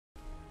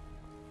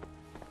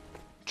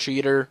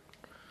Cheater.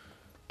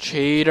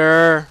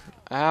 Cheater.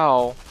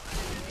 Ow.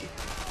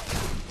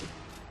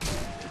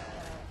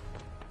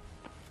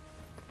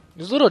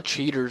 These little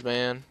cheaters,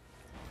 man.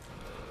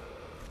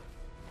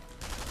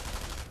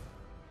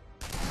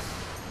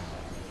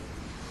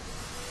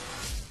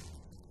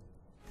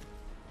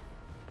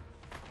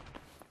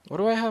 What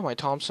do I have? My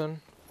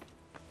Thompson?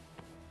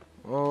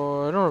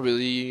 Oh, I don't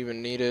really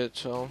even need it,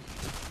 so.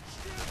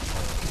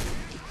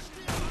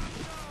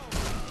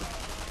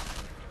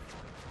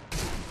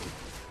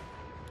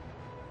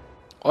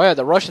 Oh yeah,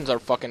 the Russians are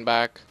fucking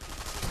back.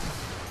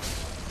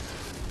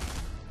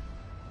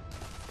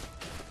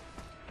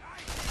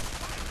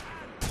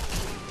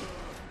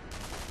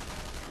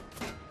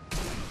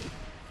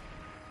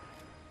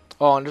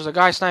 Oh, and there's a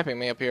guy sniping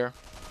me up here.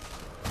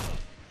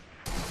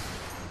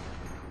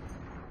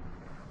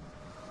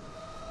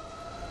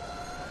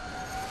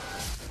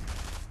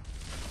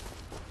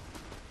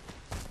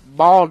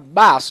 Bald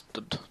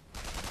bastard.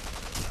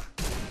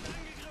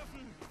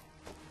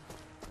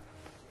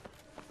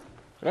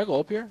 Did I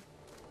go up here?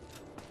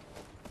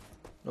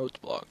 No, it's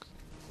blocked.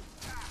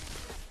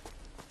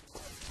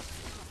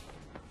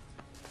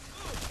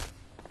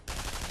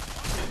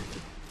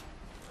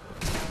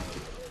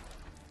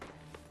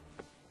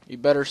 You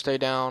better stay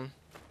down.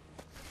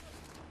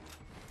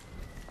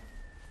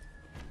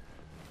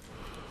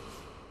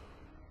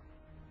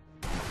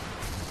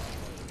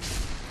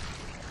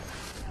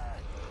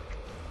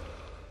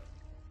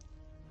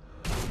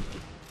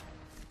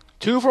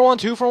 Two for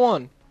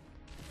one.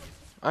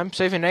 I'm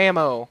saving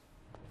ammo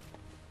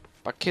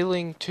by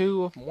killing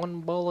two with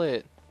one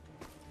bullet.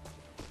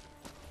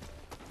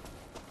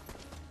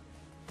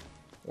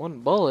 One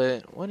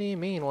bullet? What do you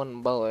mean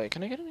one bullet?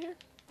 Can I get in here?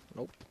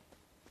 Nope.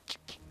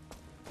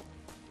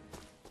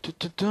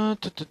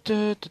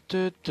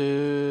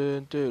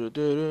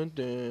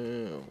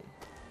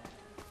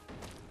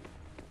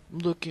 I'm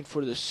looking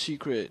for the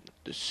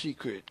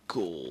secret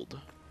gold.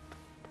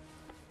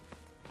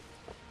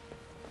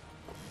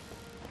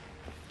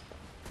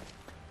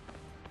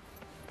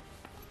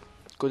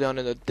 Go down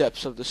in the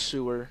depths of the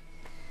sewer.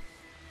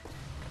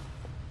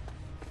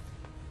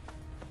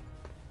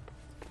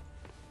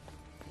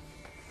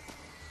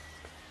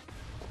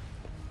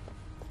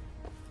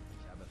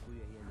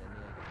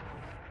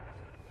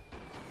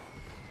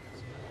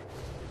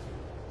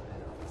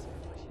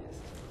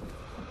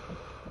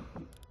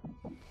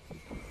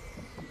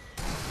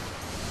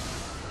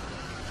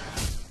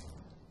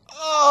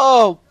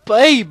 Oh,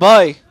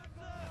 baby!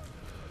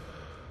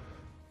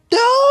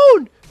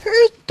 Down!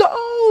 He's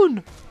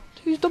down!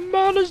 The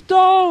man is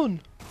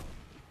down!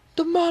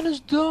 The man is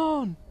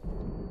down!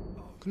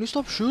 Can you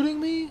stop shooting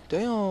me?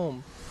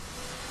 Damn.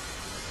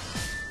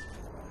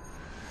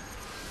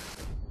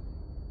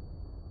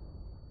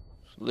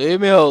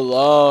 Leave me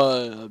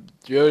alone. I'm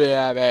shooting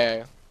at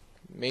me.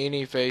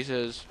 Meanie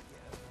faces.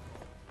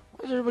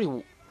 What does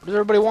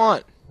everybody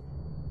want?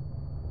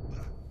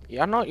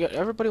 Yeah, I know. Yeah,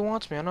 everybody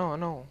wants me. I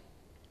know.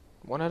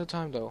 One at a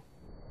time, though.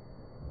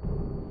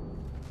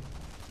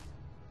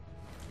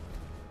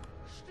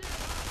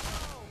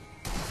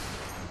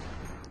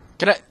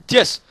 Can I?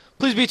 Yes!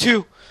 Please be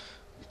two!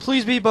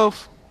 Please be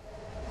both!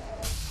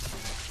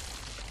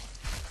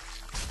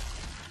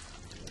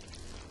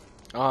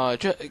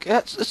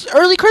 It's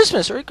early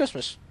Christmas! Early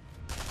Christmas!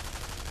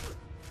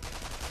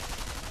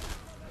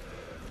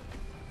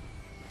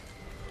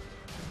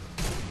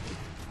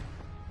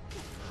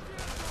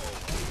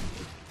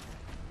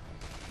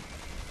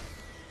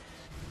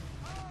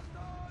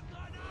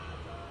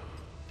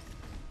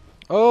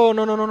 Oh,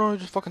 no,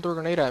 just fucking threw a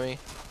grenade at me.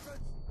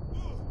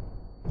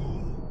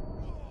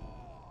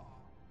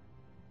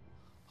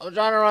 I'm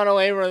trying to run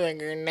away from the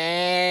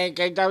grenade.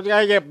 I'm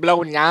gonna get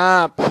blown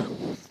up.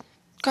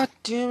 God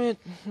damn it.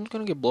 I'm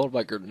gonna get blown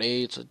by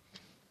grenades.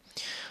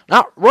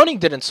 Not running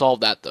didn't solve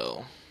that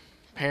though.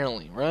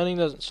 Apparently, running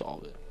doesn't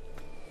solve it.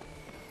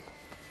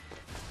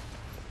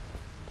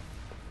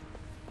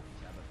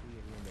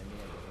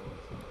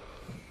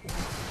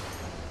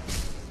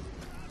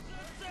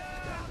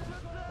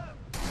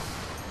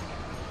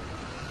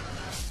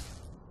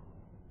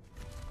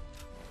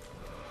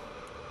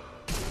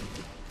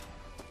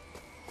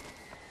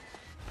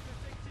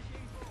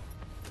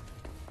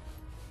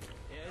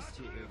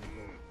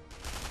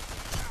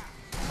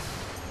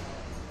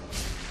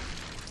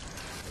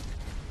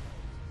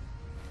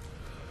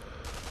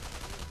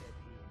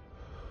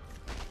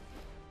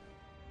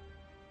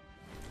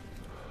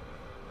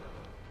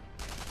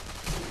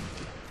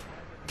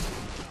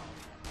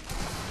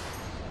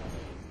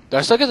 Did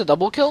I still get the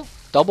double kill?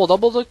 Double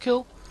the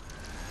kill?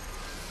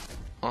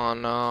 Oh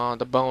no,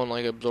 the bone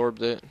like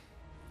absorbed it.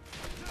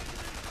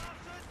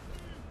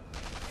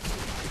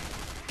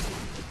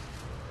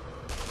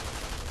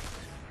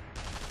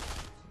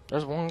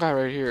 There's one guy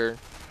right here.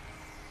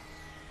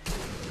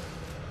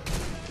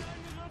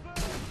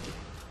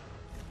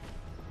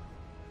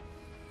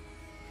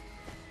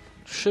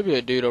 Should be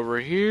a dude over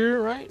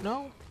here, right?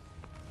 No?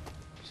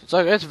 It's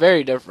like, it's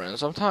very different.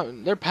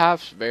 Sometimes their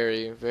paths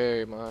vary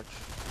very much.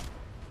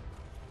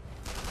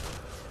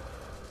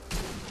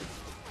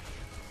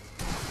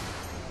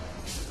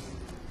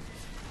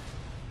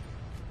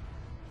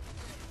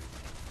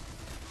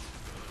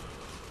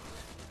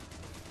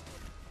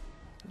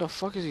 the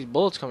fuck is these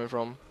bullets coming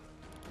from?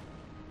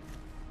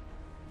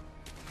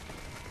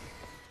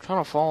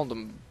 Trying to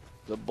follow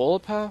the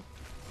bullet path?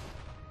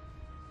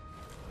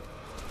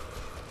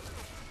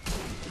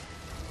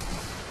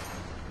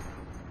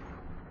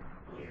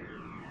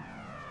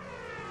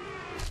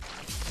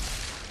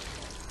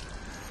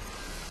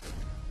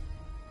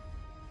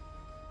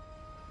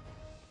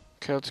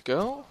 Okay, let's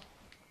go.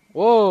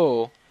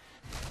 Whoa!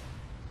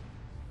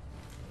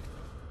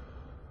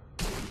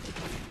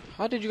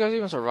 How did you guys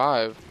even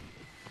survive?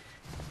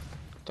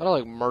 Thought I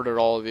like murdered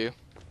all of you.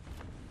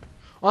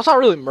 Well, it's not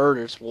really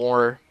murder, it's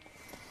war.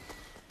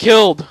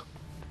 Killed!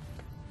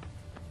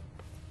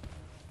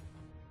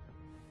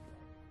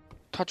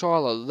 Taught you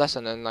all a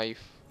lesson in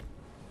life.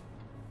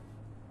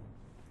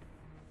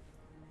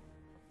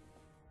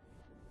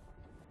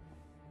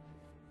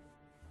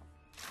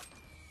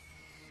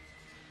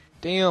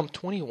 Damn,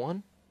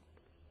 21?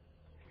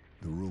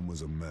 The room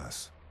was a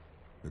mess.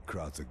 The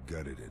Krauts had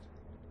gutted it.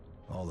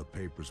 All the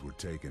papers were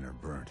taken or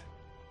burnt.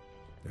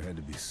 There had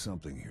to be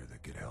something here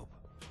that could help.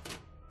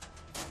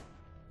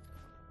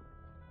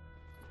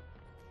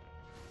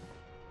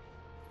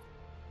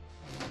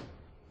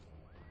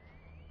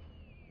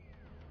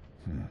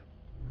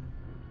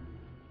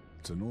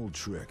 It's an old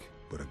trick,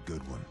 but a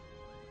good one.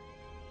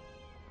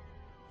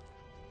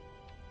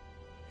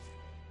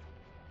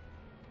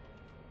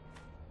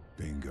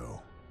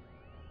 Bingo.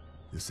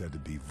 This had to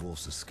be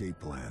Wolf's escape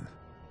plan.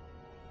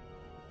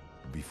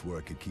 Before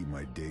I could keep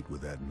my date with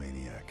that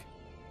maniac,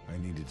 I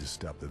needed to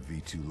stop the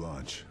V2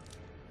 launch.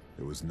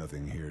 There was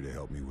nothing here to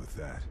help me with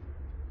that.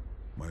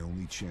 My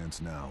only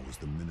chance now was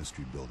the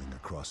Ministry building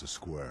across the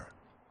square.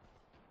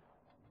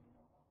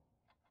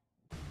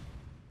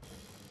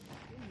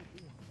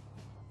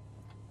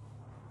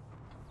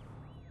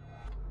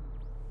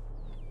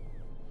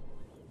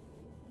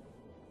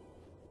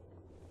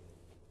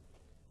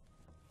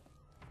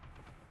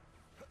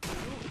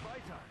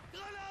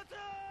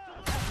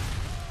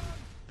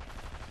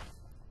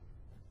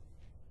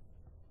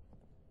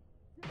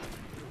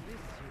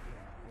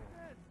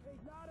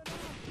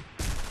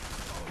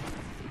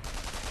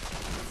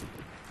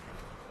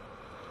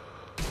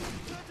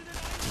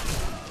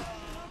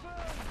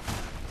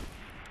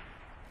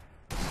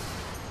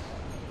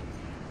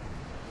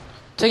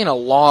 Taking a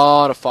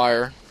lot of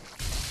fire.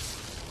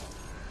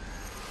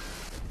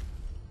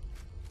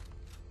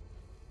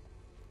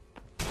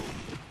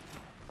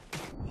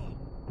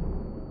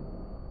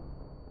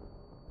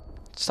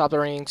 Stop the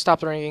ringing,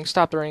 stop the ringing,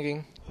 stop the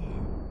ringing.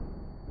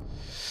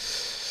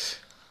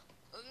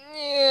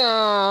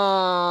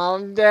 Yeah,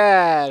 I'm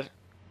dead.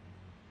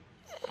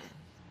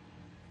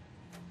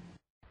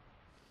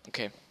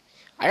 Okay.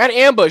 I got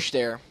ambushed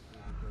there.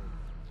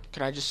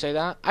 Can I just say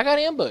that? I got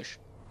ambushed.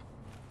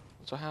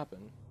 That's what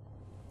happened.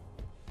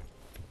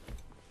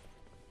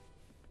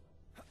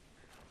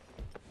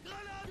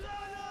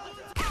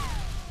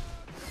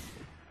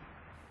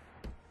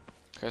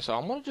 Okay, so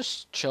I'm gonna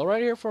just chill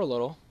right here for a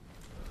little.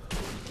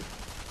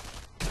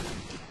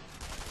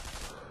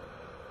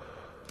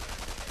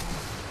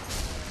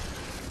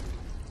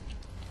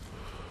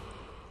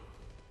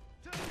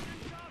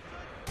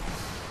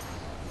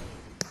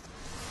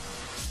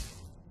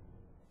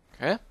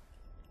 Okay. It's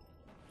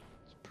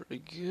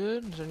pretty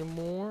good. Is there any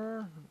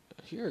more?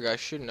 I hear a guy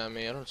shooting at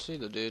me. I don't see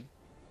the dude.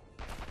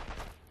 I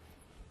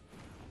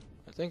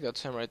think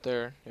that's him right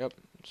there. Yep.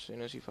 As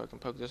soon as he fucking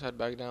poked his head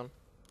back down.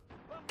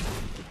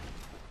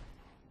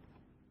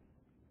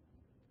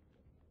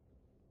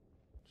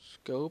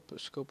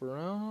 Scope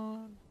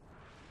around.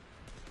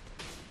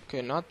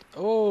 Okay, not.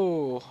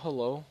 Oh,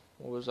 hello.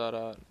 What was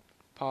that?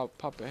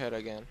 Pop ahead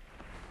again.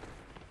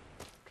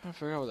 Trying to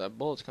figure out where that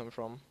bullet's coming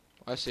from.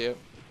 I see it.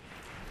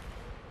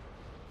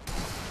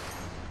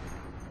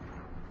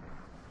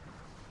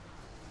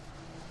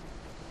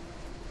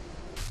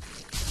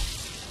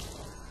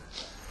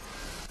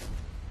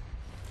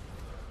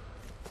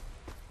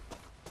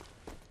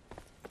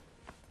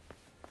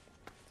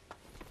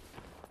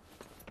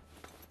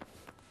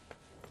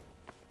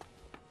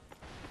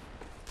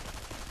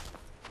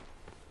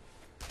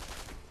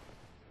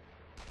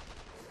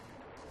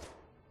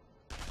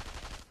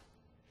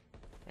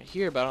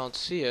 Here, but I don't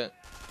see it.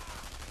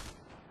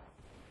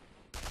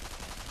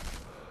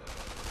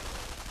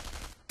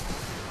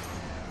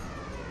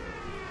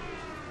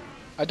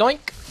 A doink!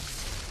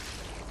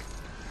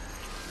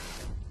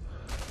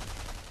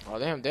 Oh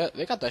damn,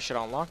 they got that shit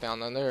on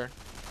lockdown then there.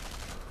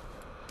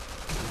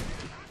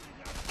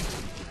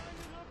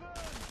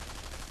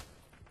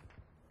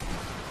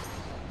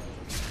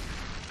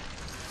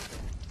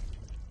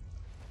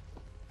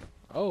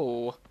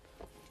 Oh.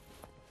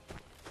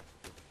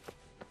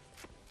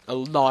 A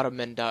lot of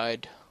men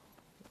died.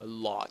 A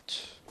lot.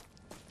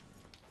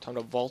 Time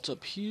to vault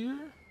up here.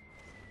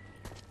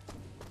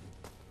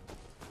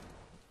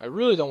 I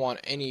really don't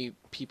want any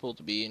people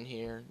to be in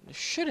here. It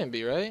shouldn't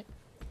be, right?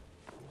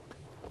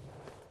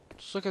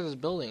 Just look at this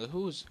building.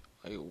 Who's...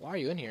 like, why are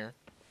you in here?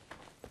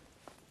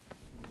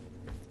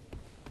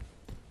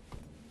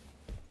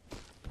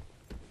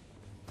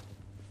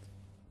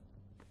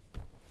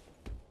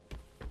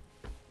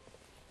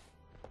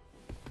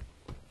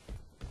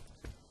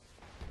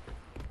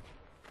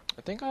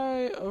 I think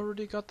I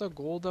already got the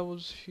gold that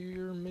was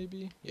here,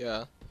 maybe?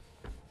 Yeah.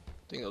 I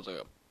think it was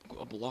like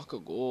a block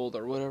of gold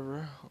or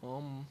whatever.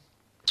 On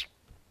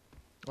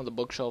the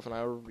bookshelf, and I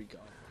already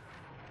got it.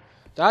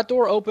 That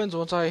door opens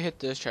once I hit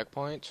this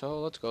checkpoint,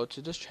 so let's go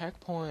to this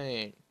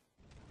checkpoint.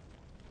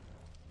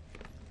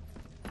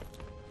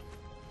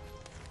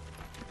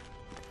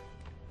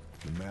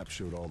 The map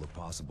showed all the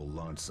possible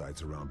launch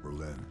sites around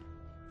Berlin.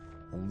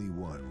 Only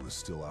one was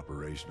still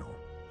operational,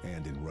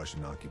 and in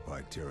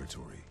Russian-occupied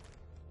territory.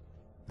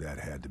 That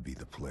had to be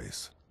the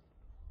place.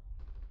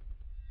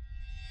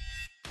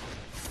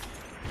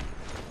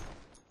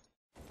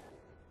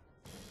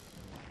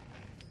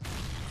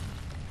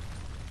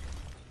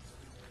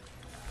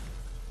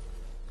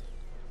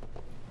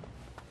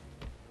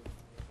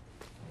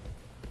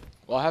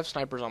 Well, I have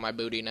snipers on my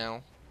booty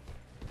now.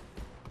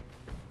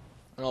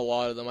 I know a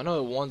lot of them. I know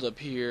the one's up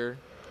here.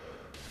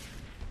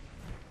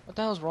 What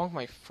the hell's wrong with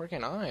my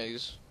freaking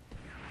eyes?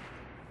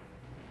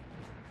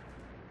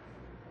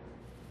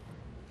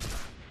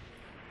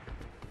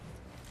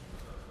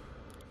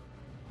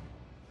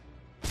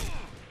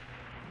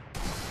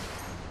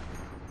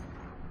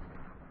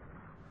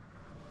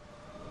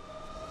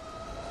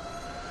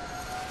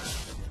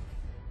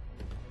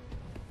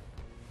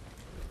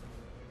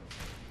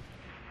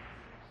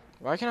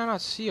 Why can I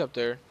not see up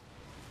there?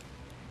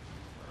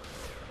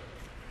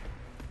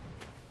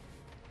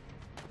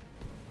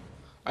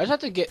 I just have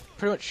to get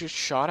pretty much just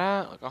shot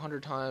at like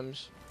 100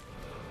 times.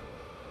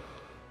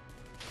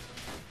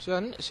 See, I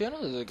know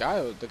the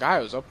guy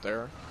was up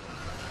there.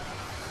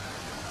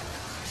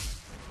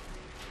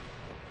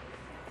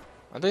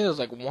 I think there's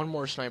like one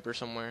more sniper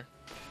somewhere.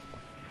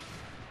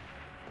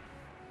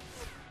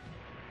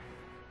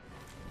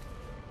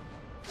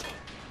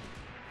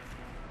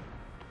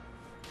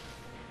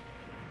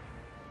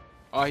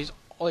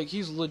 Oh,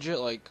 he's legit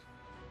like,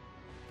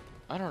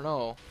 I don't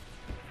know.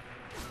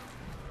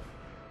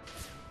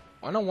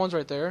 I know one's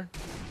right there.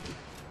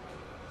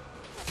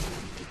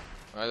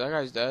 Alright, that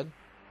guy's dead.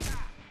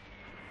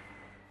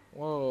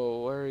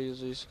 Whoa, where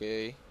is this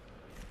guy?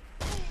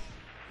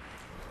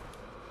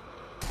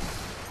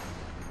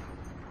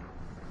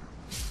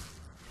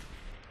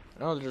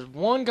 No, there's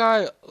one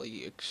guy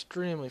like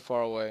extremely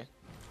far away.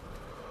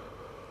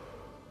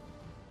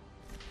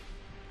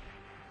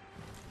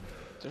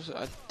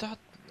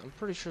 I'm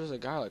pretty sure there's a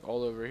guy like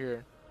all over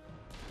here.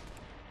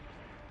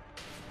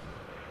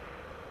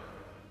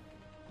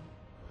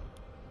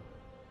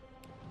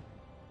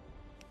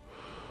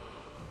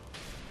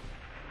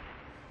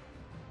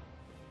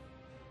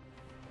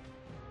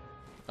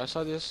 I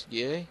saw this,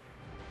 yay.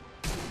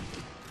 Look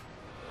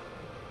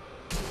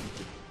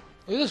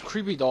at this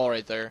creepy doll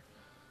right there.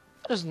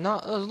 That is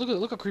not,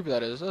 look how creepy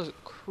that is. That's the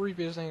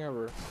creepiest thing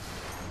ever.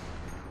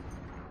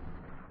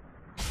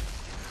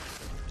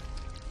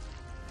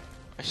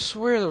 I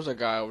swear there was a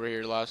guy over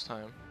here last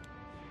time.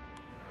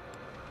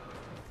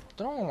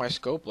 Don't want my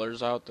scope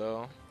blurs out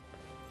though.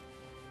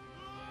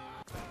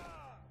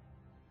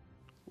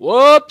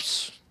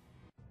 Whoops!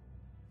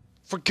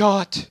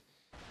 Forgot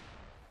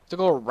to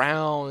go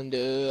around.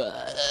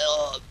 I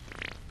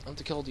have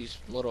to kill these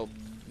little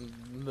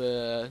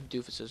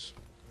doofuses.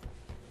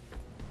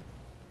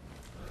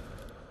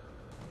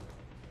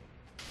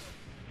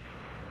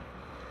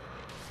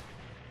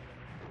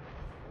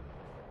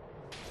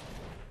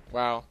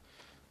 Wow.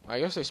 I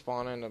guess they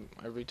spawn in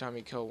every time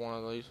you kill one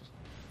of these.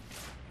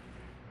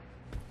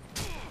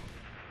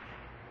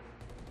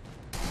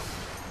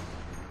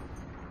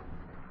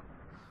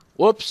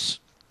 Whoops.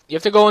 You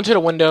have to go into the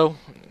window.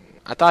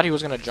 I thought he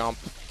was gonna jump.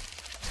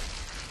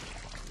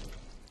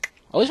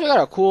 At least we got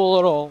a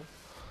cool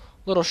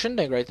little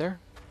shindig right there.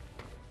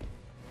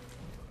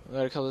 I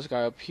gotta kill this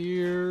guy up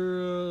here.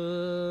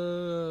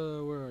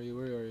 Where are you?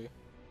 Where are you?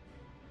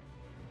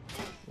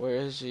 Where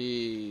is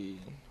he?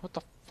 What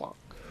the fuck?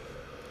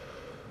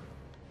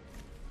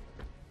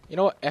 You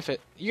know what? F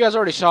it. You guys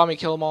already saw me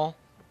kill them all.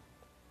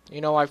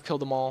 You know I've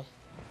killed them all.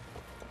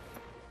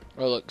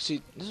 Oh look,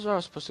 see, this is where I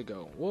was supposed to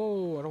go.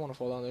 Whoa, I don't want to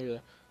fall down there either.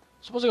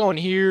 I'm supposed to go in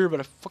here, but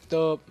I fucked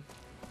up.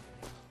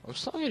 I'm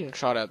still getting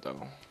shot at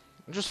though.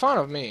 Which is fine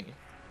with me.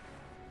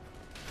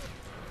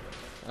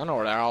 I know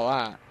where they're all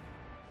at.